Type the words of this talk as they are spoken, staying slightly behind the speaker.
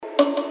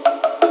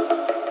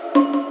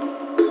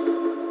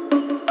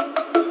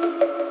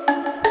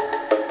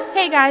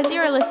Hey guys, you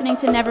are listening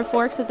to Never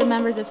Forks with the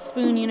members of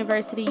Spoon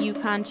University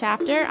Yukon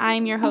chapter. I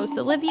am your host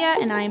Olivia,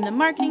 and I am the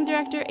marketing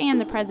director and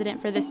the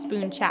president for this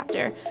Spoon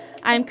chapter.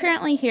 I am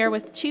currently here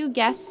with two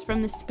guests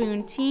from the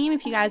Spoon team.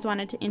 If you guys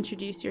wanted to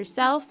introduce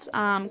yourselves,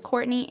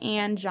 Courtney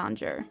and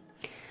Jonder.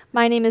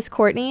 My name is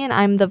Courtney, and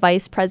I'm the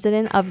vice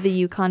president of the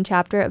Yukon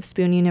chapter of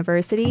Spoon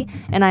University,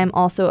 and I am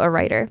also a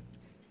writer.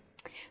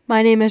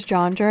 My name is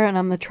Jonder, and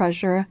I'm the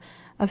treasurer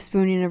of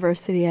Spoon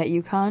University at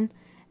Yukon,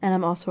 and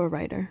I'm also a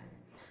writer.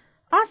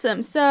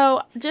 Awesome.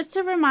 So just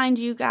to remind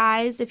you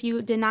guys, if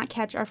you did not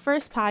catch our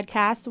first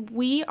podcast,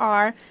 we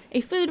are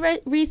a food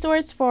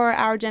resource for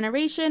our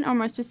generation, or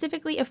more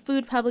specifically, a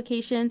food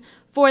publication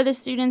for the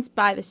students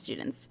by the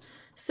students.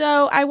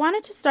 So I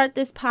wanted to start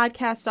this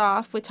podcast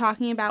off with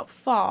talking about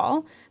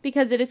fall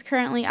because it is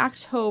currently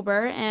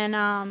October,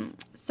 and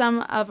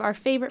some of our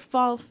favorite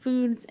fall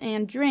foods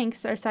and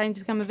drinks are starting to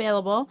become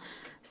available.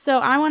 So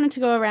I wanted to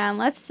go around,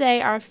 let's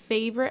say, our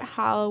favorite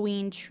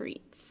Halloween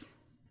treats.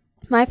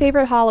 My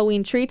favorite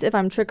Halloween treats, if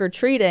I'm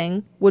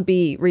trick-or-treating, would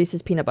be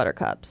Reese's Peanut Butter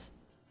Cups.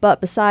 But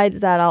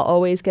besides that, I'll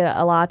always get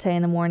a latte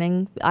in the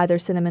morning, either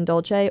cinnamon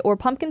dolce or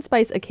pumpkin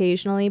spice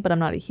occasionally, but I'm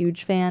not a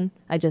huge fan.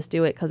 I just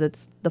do it because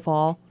it's the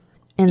fall.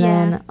 And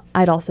then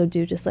I'd also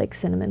do just like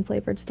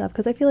cinnamon-flavored stuff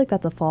because I feel like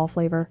that's a fall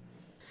flavor.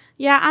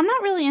 Yeah, I'm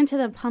not really into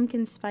the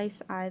pumpkin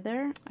spice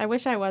either. I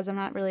wish I was. I'm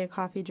not really a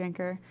coffee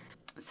drinker.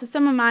 So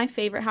some of my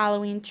favorite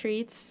Halloween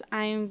treats,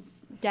 I'm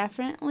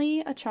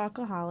definitely a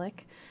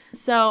chocoholic.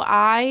 So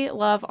I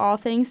love all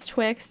things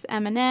Twix,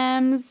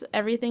 M&Ms,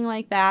 everything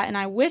like that, and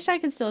I wish I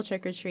could still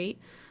trick-or-treat.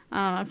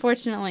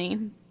 Unfortunately,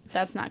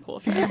 that's not cool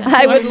for us anymore.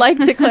 I would like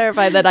to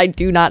clarify that I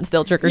do not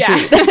still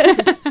trick-or-treat.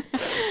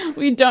 Yeah.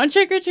 We don't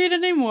trick-or-treat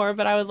anymore,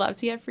 but I would love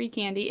to get free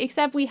candy,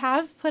 except we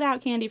have put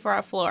out candy for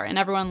our floor, and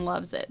everyone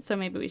loves it, so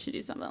maybe we should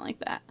do something like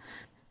that.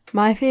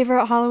 My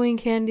favorite Halloween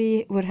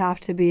candy would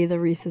have to be the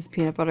Reese's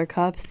Peanut Butter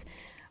Cups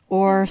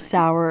or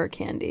sour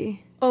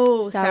candy.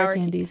 Oh, sour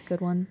candy's a good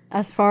one.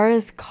 As far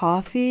as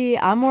coffee,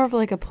 I'm more of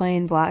like a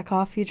plain black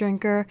coffee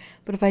drinker,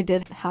 but if I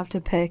did have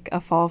to pick a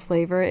fall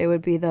flavor, it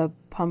would be the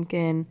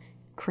pumpkin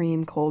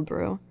cream cold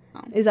brew.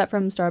 Is that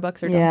from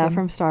Starbucks or Dunkin'? Yeah,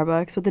 from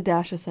Starbucks with a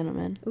dash of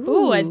cinnamon.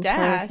 Ooh, a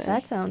dash. Perfect.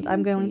 That sounds...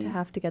 I'm going to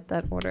have to get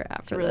that order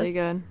after It's really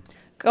this. good.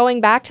 Going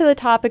back to the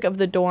topic of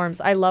the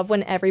dorms, I love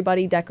when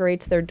everybody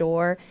decorates their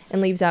door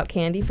and leaves out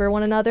candy for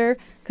one another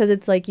because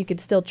it's like you could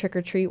still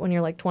trick-or-treat when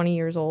you're like 20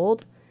 years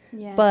old.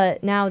 Yeah.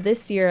 But now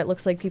this year it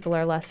looks like people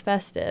are less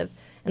festive,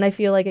 and I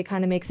feel like it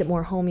kind of makes it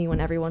more homey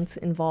when everyone's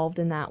involved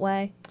in that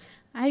way.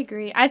 I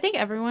agree. I think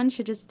everyone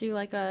should just do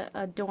like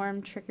a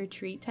dorm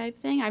trick-or-treat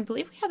type thing. I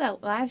believe we had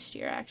that last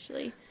year,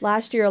 actually.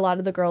 Last year, a lot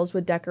of the girls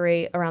would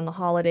decorate around the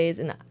holidays,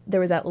 and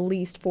there was at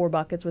least 4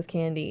 buckets with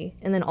candy.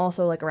 And then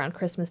also, like, around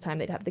Christmas time,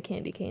 they'd have the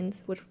candy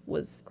canes, which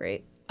was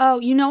great. Oh,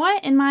 you know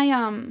what? In my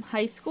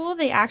high school,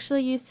 they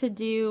actually used to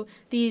do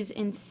these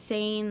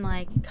insane,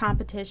 like,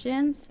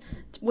 competitions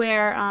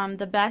where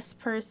the best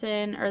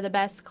person or the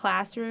best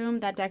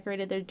classroom that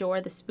decorated their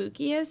door the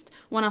spookiest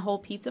won a whole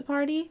pizza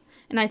party.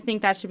 And I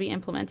think that should be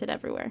implemented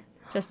everywhere.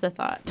 Just a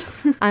thought.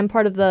 I'm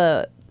part of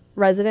the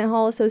Resident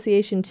Hall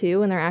Association,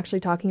 too, and they're actually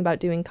talking about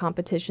doing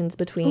competitions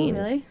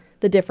between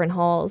the different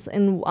halls.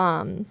 And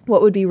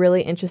what would be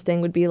really interesting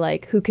would be,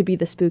 like, who could be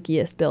the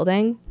spookiest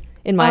building,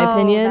 in my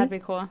opinion. That'd be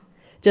cool.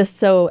 Just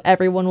so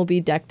everyone will be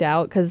decked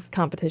out, because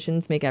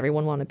competitions make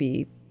everyone want to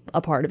be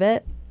a part of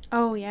it.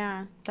 Oh,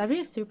 yeah. That'd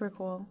be super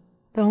cool.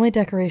 The only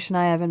decoration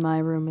I have in my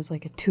room is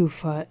like a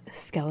 2-foot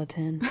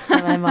skeleton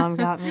that my mom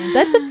got me.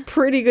 That's a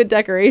pretty good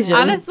decoration.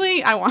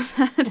 Honestly, I want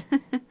that.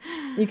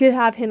 You could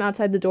have him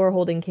outside the door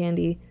holding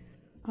candy.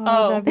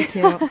 Oh, that'd be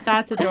cute.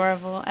 That's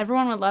adorable.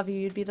 Everyone would love you.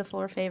 You'd be the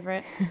floor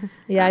favorite.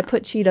 Yeah, I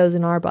put Cheetos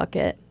in our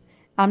bucket.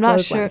 I'm not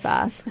Those sure. went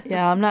fast.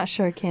 Yeah, I'm not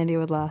sure candy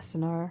would last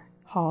in our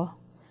hall.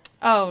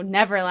 Oh,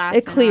 never lasts.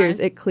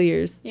 It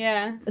clears.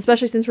 Yeah.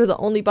 Especially since we're the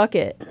only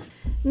bucket.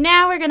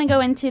 Now we're going to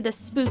go into the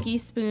spooky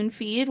spoon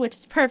feed, which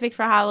is perfect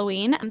for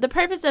Halloween. The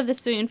purpose of the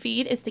spoon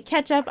feed is to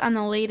catch up on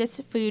the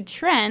latest food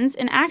trends.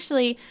 And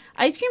actually,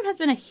 ice cream has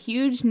been a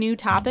huge new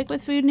topic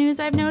with food news,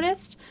 I've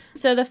noticed.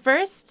 So the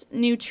first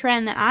new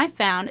trend that I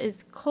found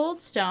is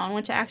Cold Stone,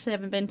 which I actually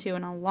haven't been to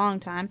in a long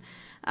time.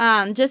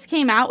 Just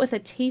came out with a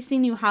tasty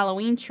new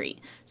Halloween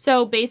treat.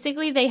 So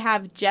basically they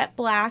have jet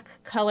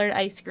black colored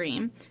ice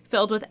cream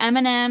filled with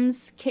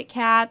M&Ms, Kit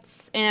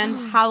Kats, and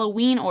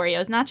Halloween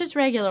Oreos. Not just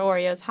regular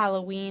Oreos,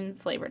 Halloween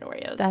flavored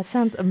Oreos. That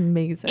sounds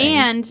amazing.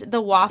 And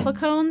the waffle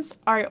cones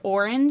are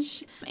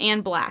orange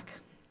and black.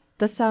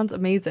 That sounds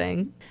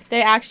amazing.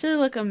 They actually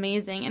look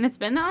amazing. And it's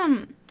been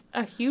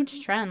a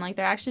huge trend. Like,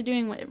 they're actually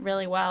doing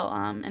really well.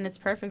 And it's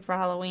perfect for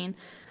Halloween.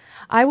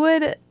 I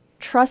would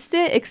trust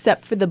it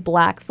except for the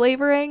black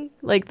flavoring,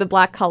 like the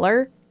black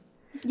color.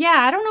 Yeah,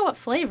 I don't know what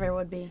flavor it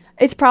would be.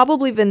 It's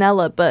probably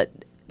vanilla, but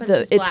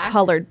it's black.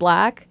 colored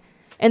black.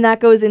 And that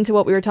goes into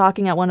what we were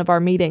talking at one of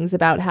our meetings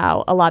about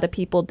how a lot of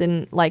people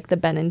didn't like the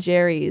Ben &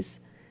 Jerry's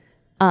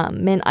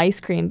mint ice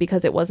cream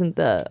because it wasn't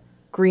the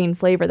green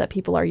flavor that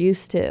people are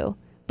used to.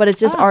 But it's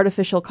just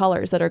artificial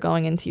colors that are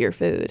going into your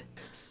food.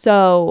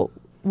 So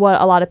what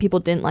a lot of people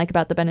didn't like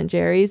about the Ben and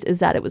Jerry's is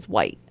that it was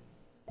white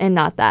and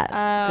not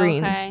that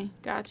green. Okay,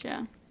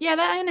 gotcha. Yeah,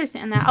 I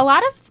understand that. A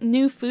lot of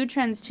new food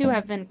trends too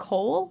have been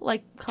coal,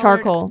 like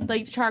Charcoal.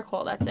 like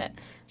charcoal. That's it,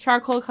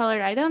 charcoal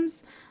colored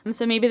items.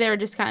 So maybe they were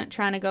just kind of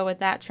trying to go with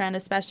that trend,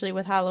 especially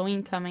with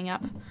Halloween coming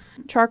up.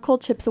 Charcoal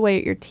chips away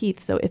at your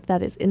teeth, so if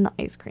that is in the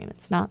ice cream,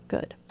 it's not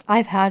good.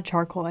 I've had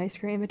charcoal ice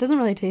cream. It doesn't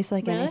really taste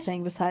like Really?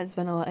 anything besides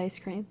vanilla ice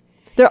cream.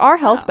 There are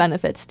health Oh.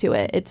 benefits to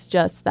it. It's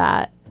just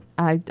that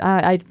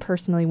I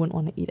personally wouldn't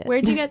want to eat it.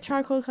 Where'd you get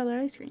charcoal colored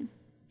ice cream?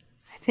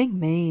 I think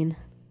Maine.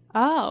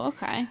 Oh,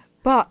 okay.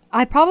 But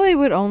I probably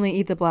would only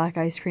eat the black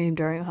ice cream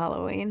during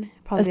Halloween.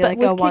 Probably be Espe- like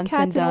with a Kit once Kats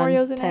and and done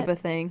Oreos in type it. of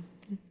thing.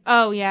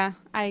 Oh yeah,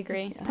 I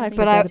agree. Probably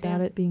But forget I-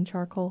 about it being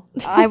charcoal.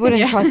 I wouldn't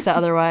Yeah. trust it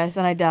otherwise,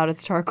 and I doubt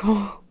it's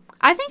charcoal.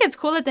 I think it's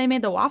cool that they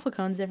made the waffle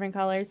cones different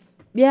colors.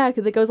 Yeah,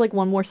 because it goes like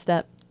one more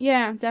step.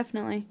 Yeah,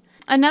 definitely.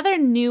 Another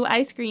new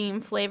ice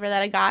cream flavor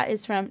that I got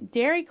is from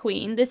Dairy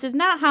Queen. This is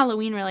not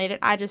Halloween related.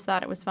 I just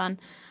thought it was fun.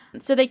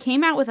 So they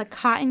came out with a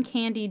cotton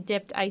candy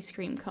dipped ice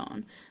cream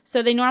cone.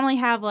 So they normally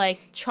have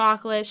like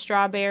chocolate,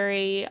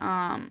 strawberry.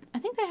 I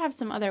think they have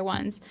some other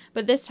ones,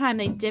 but this time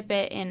they dip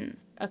it in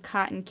a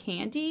cotton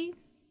candy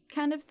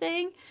kind of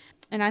thing.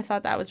 And I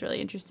thought that was really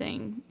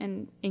interesting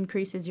and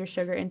increases your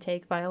sugar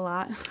intake by a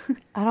lot.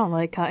 I don't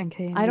like cotton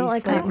candy. I don't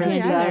like cotton flavors.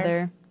 candy either.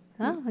 either.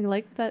 Oh, I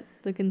like that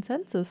the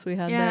consensus we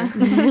had Yeah.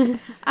 there.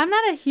 I'm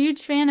not a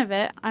huge fan of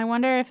it. I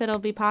wonder if it'll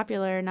be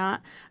popular or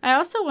not. I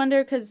also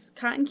wonder because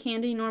cotton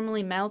candy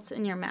normally melts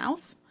in your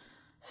mouth.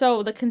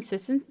 So the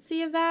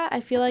consistency of that, I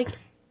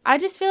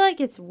just feel like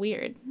it's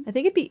weird. I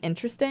think it'd be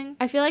interesting.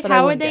 I feel like But I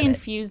how would wouldn't they get it.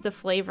 infuse the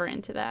flavor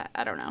into that?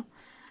 I don't know.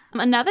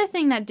 Another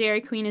thing that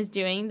Dairy Queen is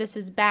doing, this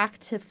is back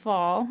to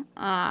fall,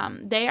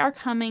 they are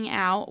coming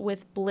out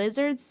with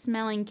blizzard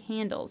smelling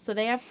candles. So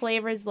they have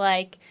flavors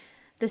like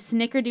the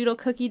Snickerdoodle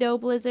cookie dough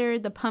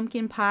blizzard, the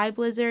pumpkin pie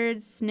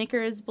blizzard,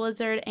 Snickers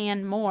blizzard,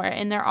 and more.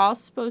 And they're all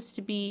supposed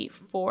to be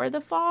for the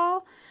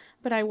fall,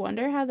 but I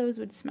wonder how those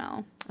would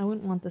smell. I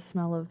wouldn't want the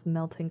smell of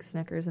melting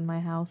Snickers in my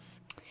house.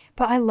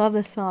 But I love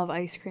the smell of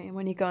ice cream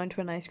when you go into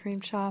an ice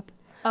cream shop.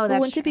 Oh, But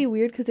wouldn't it be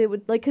weird because it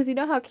would because you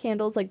know how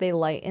candles like they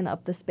lighten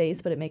up the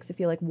space, but it makes it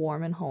feel like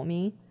warm and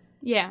homey.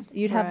 Yeah.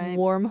 You'd have Right.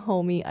 warm,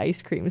 homey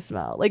ice cream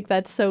smell. Like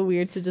that's so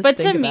weird to just. But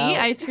think to me,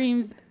 about. ice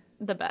cream's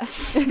the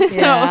best.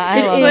 Yeah, I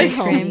It love is ice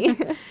homey.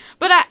 cream.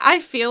 But I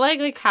feel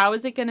like how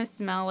is it going to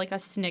smell like a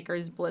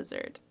Snickers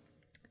blizzard?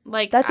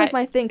 Like That's like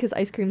my thing because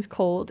ice cream's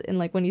cold, and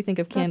like when you think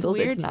of that's candles,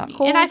 weird it's to not me.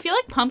 cold. And I feel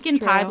like pumpkin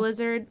It's pie true.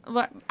 blizzard.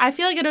 I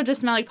feel like it'll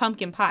just smell like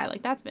pumpkin pie.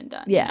 Like that's been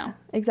done. Yeah, You know?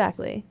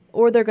 exactly.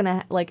 Or they're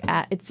gonna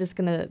it's just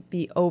gonna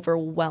be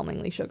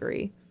overwhelmingly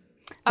sugary.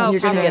 And Oh,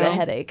 you're gonna get a true.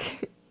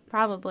 headache.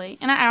 Probably.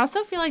 And I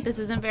also feel like this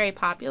isn't very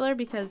popular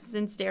because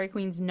since Dairy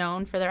Queen's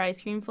known for their ice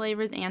cream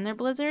flavors and their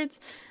blizzards,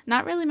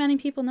 not really many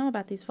people know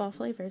about these fall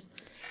flavors.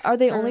 Are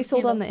they For only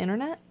sold on the candles.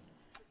 internet?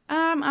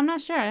 I'm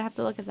not sure. I have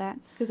to look at that.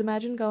 Because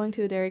imagine going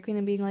to a Dairy Queen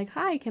and being like,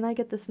 "Hi, can I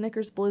get the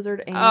Snickers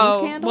Blizzard and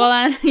Oh, candle?"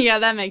 well, yeah,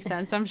 that makes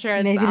sense. I'm sure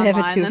it's Maybe they have a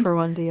online then.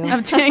 2-for-1 deal.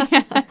 I'm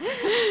taking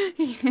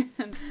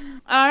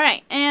All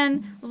right,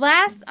 and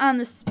last on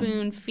the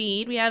spoon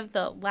feed, we have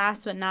the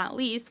last but not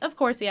least. Of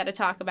course, we had to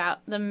talk about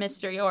the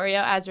mystery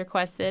Oreo as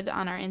requested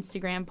on our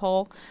Instagram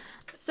poll.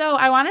 So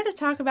I wanted to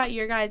talk about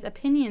your guys'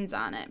 opinions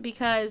on it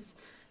because,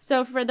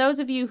 so for those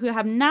of you who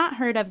have not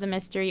heard of the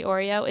mystery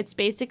Oreo, it's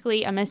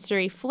basically a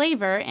mystery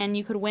flavor, and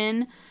you could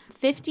win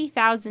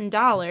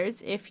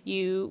 $50,000 if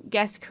you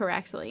guess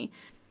correctly.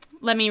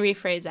 Let me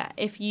rephrase that.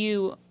 If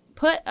you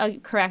put a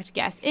correct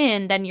guess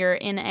in, then you're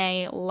in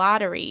a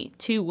lottery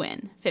to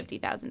win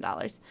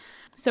 $50,000.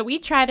 So we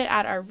tried it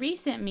at our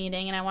recent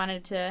meeting, and I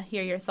wanted to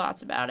hear your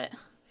thoughts about it.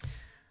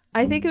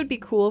 I think it would be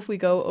cool if we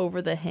go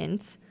over the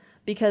hints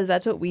because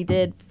that's what we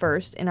did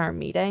first in our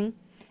meeting.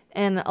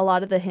 And a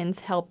lot of the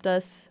hints helped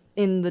us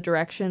in the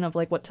direction of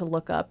like what to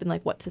look up and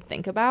like what to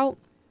think about.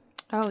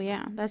 Oh,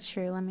 yeah, that's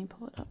true. Let me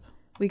pull it up.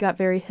 We got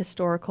very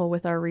historical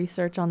with our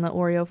research on the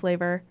Oreo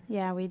flavor.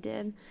 Yeah, we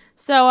did.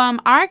 So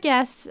our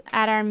guess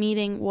at our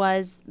meeting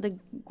was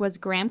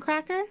graham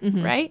cracker,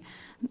 right?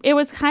 It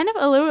was kind of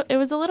a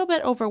little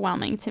bit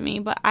overwhelming to me,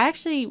 but I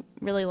actually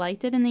really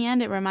liked it in the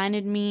end. It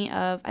reminded me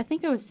of, I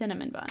think it was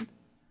cinnamon bun.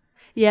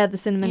 Yeah, the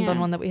cinnamon bun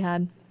Yeah. one that we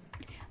had.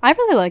 I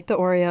really like the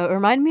Oreo. It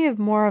reminded me of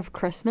more of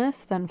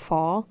Christmas than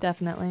fall.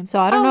 Definitely. So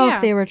I don't Oh, know yeah.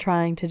 if they were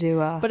trying to do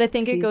a But I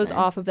think it goes season.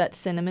 off of that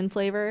cinnamon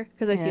flavor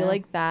because I Yeah. feel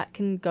like that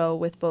can go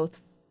with both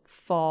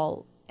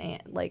fall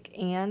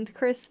and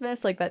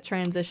Christmas, like that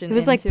transition. It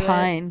was like into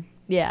pine.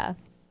 Yeah.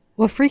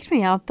 What freaked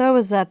me out though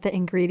was that the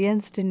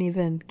ingredients didn't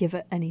even give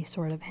it any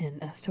sort of hint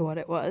as to what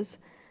it was,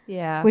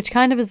 Yeah. which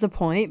kind of is the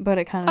point, but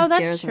it kind of Oh,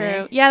 that's scares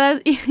true. me. Yeah,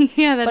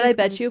 yeah, that But is I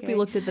bet kinda you if we scary.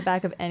 looked at the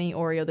back of any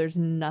Oreo, there's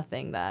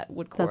nothing that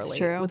would That's correlate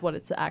true. with what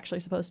it's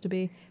actually supposed to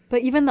be.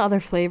 But even the other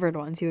flavored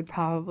ones, you would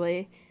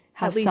probably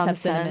have At least some have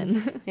cinnamon.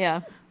 sense.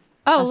 Yeah.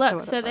 Oh, as to look,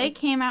 what so it they was.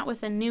 came out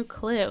with a new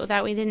clue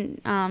that we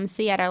didn't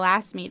see at our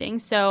last meeting.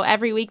 So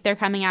every week they're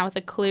coming out with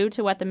a clue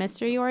to what the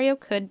mystery Oreo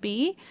could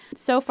be.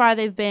 So far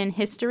they've been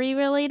history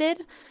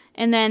related,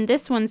 And then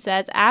this one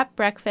says, at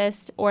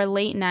breakfast or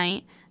late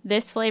night,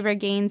 this flavor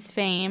gains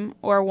fame,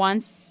 or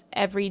once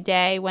every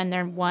day when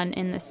they're one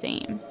in the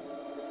same.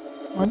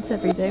 Once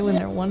every day when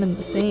they're one and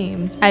the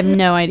same. I have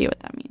no idea what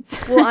that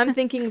means. Well, I'm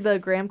thinking the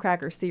graham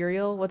cracker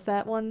cereal. What's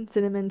that one?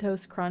 Cinnamon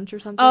Toast Crunch or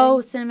something?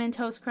 Oh, Cinnamon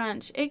Toast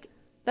Crunch.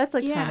 That's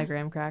like yeah. kind of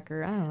graham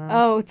cracker. I don't know.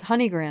 Oh, it's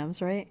honey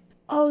grams, right?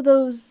 Oh,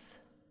 those.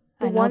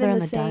 The I know one they're in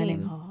in the the dining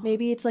same. hall.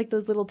 Maybe it's like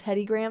those little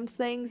Teddy Grahams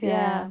things.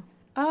 Yeah.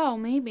 Oh,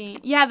 maybe.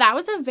 Yeah, that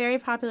was a very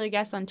popular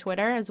guess on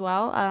Twitter as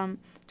well.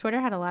 Twitter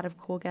had a lot of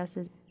cool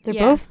guesses. They're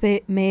Yeah. both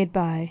made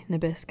by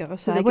Nabisco, so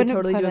So I they could wouldn't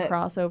totally put do a it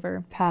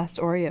crossover. past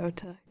Oreo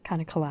to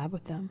kind of collab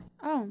with them.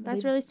 Oh,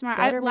 that's They really smart.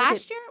 better make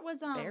Last it year it was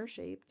Bear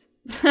shaped.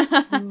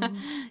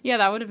 Yeah,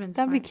 that would have been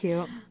That'd be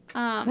smart. cute.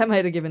 That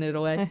might have given it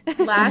away.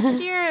 Last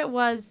year it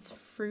was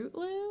Fruit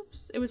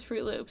Loops. It was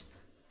Fruit Loops.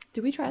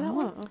 Did we try that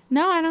one?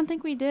 No, I don't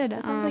think we did.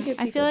 That sounds like it'd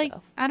I be feel good, like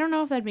though. I don't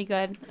know if that'd be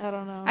good. I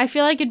don't know. I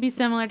feel like it'd be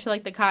similar to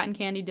like the cotton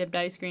candy dipped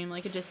ice cream.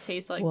 Like it just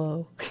tastes like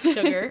Whoa.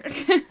 sugar.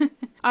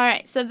 All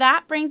right, so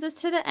that brings us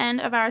to the end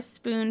of our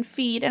spoon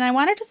feed, and I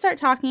wanted to start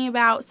talking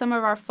about some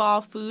of our fall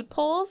food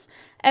polls.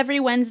 Every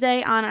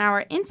Wednesday on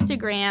our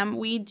Instagram,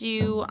 we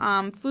do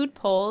food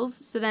polls,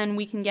 so then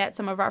we can get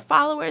some of our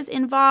followers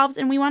involved,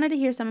 and we wanted to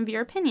hear some of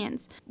your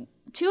opinions.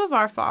 2 of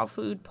our fall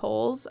food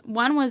polls,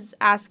 one was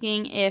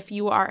asking if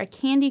you are a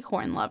candy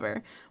corn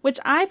lover, which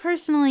I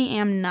personally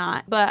am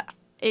not, but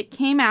it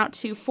came out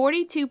to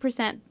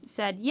 42%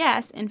 said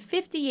yes and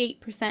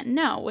 58%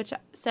 no, which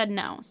said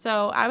no.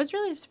 So I was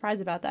really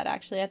surprised about that,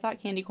 actually. I thought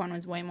candy corn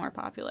was way more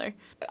popular.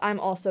 I'm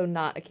also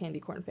not a candy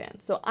corn fan,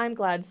 so I'm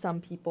glad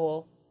some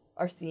people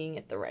are seeing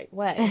it the right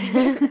way.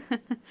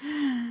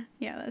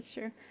 Yeah, that's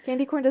true.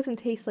 Candy corn doesn't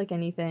taste like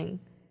anything.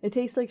 It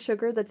tastes like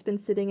sugar that's been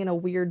sitting in a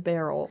weird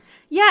barrel.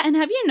 Yeah, and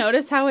have you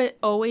noticed how it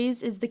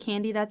always is the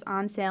candy that's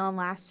on sale and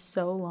lasts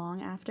so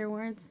long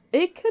afterwards?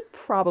 It could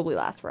probably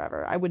last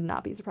forever. I would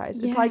not be surprised.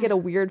 It'd Yeah. probably get a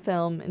weird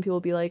film and people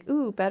would be like,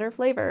 ooh, better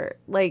flavor.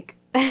 Like,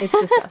 it's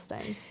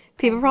disgusting.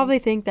 People probably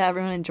think that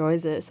everyone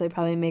enjoys it, so they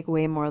probably make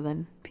way more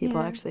than people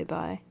Yeah. actually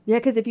buy. Yeah,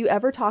 because if you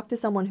ever talk to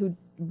someone who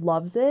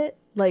loves it,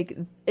 like,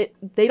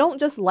 they don't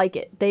just like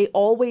it. They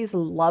always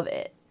love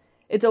it.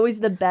 It's always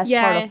the best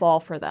part Yeah. of fall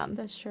for them.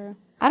 That's true.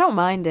 I don't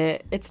mind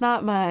it. It's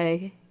not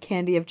my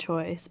candy of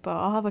choice, but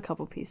I'll have a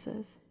couple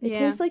pieces. It Yeah.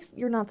 tastes like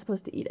you're not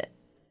supposed to eat it,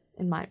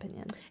 in my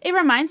opinion. It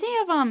reminds me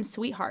of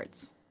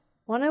Sweethearts.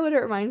 Want to know what it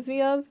reminds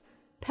me of?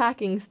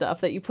 Packing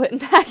stuff that you put in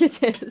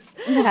packages.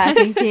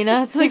 Packing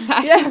peanuts. Like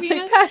packing Yeah, like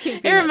peanuts. packing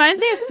It peanuts.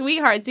 reminds me of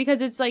Sweethearts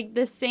because it's like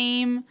the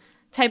same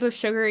type of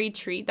sugary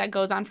treat that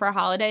goes on for a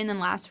holiday and then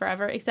lasts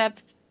forever,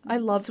 except I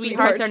love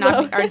Sweethearts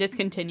Sweethearts, though. are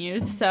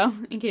discontinued. So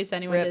in case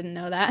anyone Rip. didn't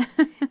know that.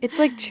 It's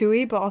like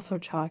chewy, but also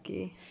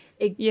chalky.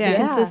 Yeah. The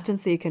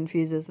consistency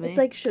confuses me. It's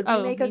like, should we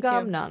Oh, make me a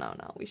gum? too. No,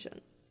 we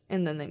shouldn't.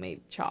 And then they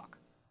made chalk.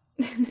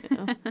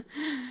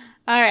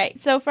 All right.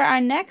 So for our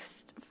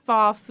next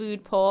fall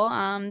food poll,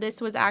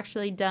 this was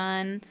actually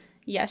done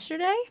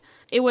yesterday.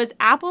 It was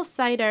apple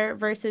cider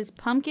versus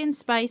pumpkin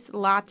spice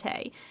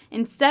latte.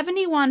 And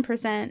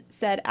 71%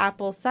 said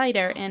apple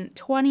cider and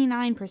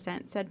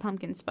 29% said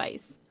pumpkin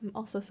spice. I'm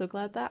also so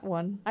glad that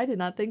won. I did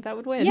not think that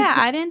would win. Yeah,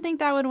 I didn't think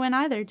that would win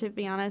either, to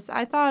be honest.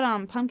 I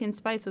thought pumpkin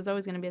spice was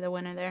always going to be the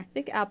winner there. I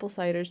think apple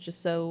cider is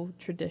just so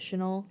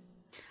traditional.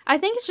 I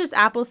think it's just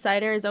apple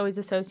cider is always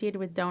associated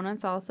with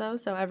donuts also,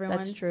 so everyone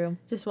That's true.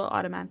 just will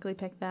automatically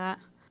pick that.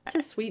 It's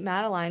a Sweet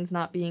Madeline's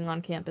not being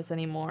on campus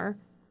anymore.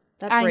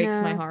 That I breaks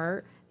my know.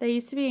 heart. They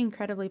used to be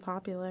incredibly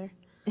popular.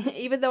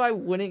 Even though I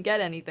wouldn't get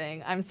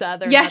anything, I'm sad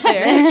they're Yeah, not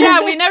there.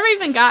 yeah, we never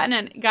even got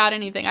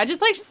anything. I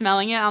just liked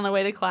smelling it on the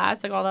way to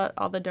class, like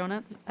all the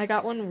donuts. I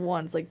got one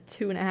once, like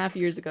 2.5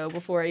 years ago,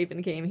 before I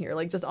even came here,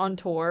 like just on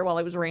tour while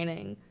it was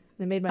raining.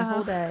 And it made my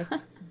whole day.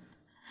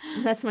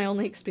 And that's my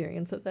only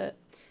experience with it.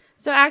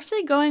 So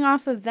actually going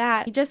off of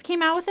that, he just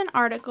came out with an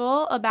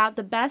article about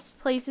the best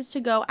places to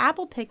go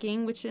apple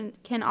picking, which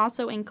can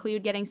also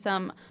include getting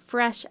some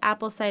fresh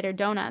apple cider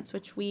donuts,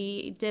 which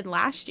we did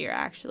last year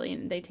actually,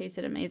 and they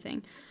tasted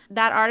amazing.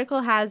 That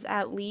article has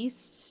at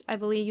least, I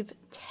believe,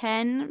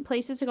 10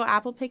 places to go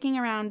apple picking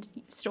around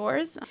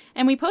stores.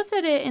 And we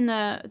posted it in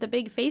the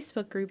big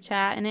Facebook group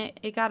chat, and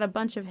it got a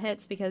bunch of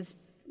hits because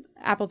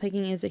apple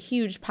picking is a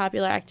huge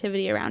popular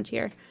activity around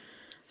here.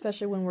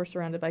 Especially when we're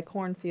surrounded by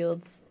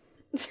cornfields.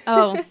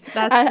 Oh,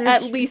 that's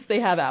At true. least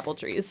they have apple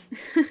trees.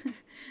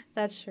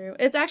 That's true.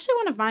 It's actually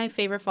one of my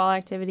favorite fall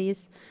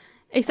activities.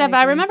 Except I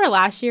I agree. remember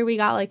last year we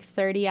got like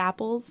 30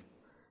 apples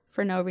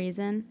for no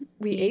reason.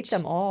 We each. ate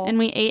them all. And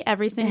we ate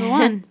every single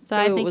one. So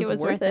I think it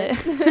was worth it.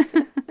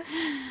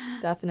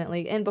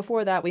 Definitely. And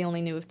before that, we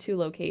only knew of 2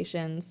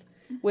 locations,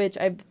 which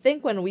I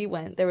think when we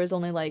went, there was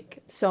only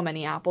like so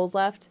many apples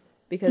left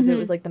because it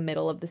was like the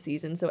middle of the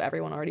season, so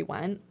everyone already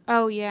went.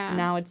 Oh, yeah.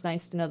 Now it's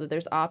nice to know that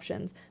there's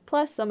options.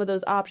 Plus, some of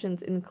those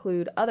options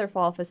include other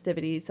fall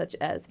festivities such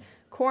as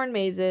corn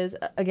mazes,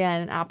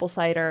 again, apple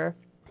cider,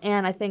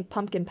 and I think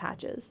pumpkin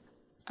patches.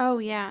 Oh,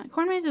 yeah.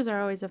 Corn mazes are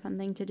always a fun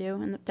thing to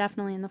do, and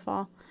definitely in the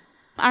fall.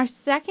 Our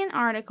second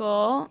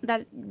article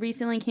that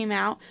recently came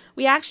out,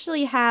 we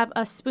actually have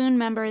a Spoon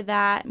member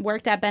that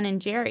worked at Ben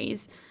 &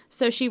 Jerry's.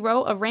 So she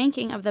wrote a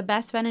ranking of the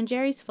best Ben &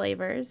 Jerry's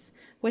flavors,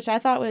 which I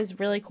thought was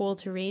really cool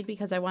to read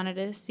because I wanted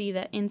to see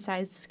the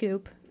inside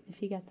scoop,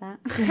 if you get that.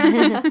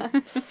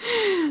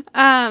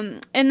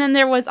 And then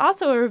there was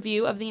also a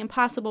review of the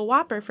Impossible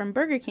Whopper from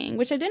Burger King,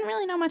 which I didn't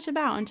really know much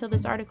about until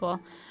this article.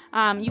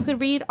 You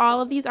could read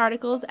all of these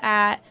articles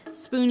at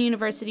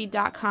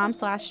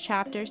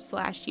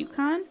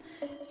spoonuniversity.com/chapter/UConn.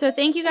 So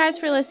thank you guys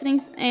for listening,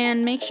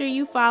 and make sure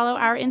you follow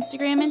our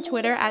Instagram and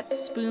Twitter at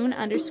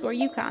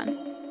spoon_UConn.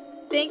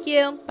 Thank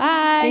you.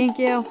 Bye. Thank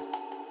you.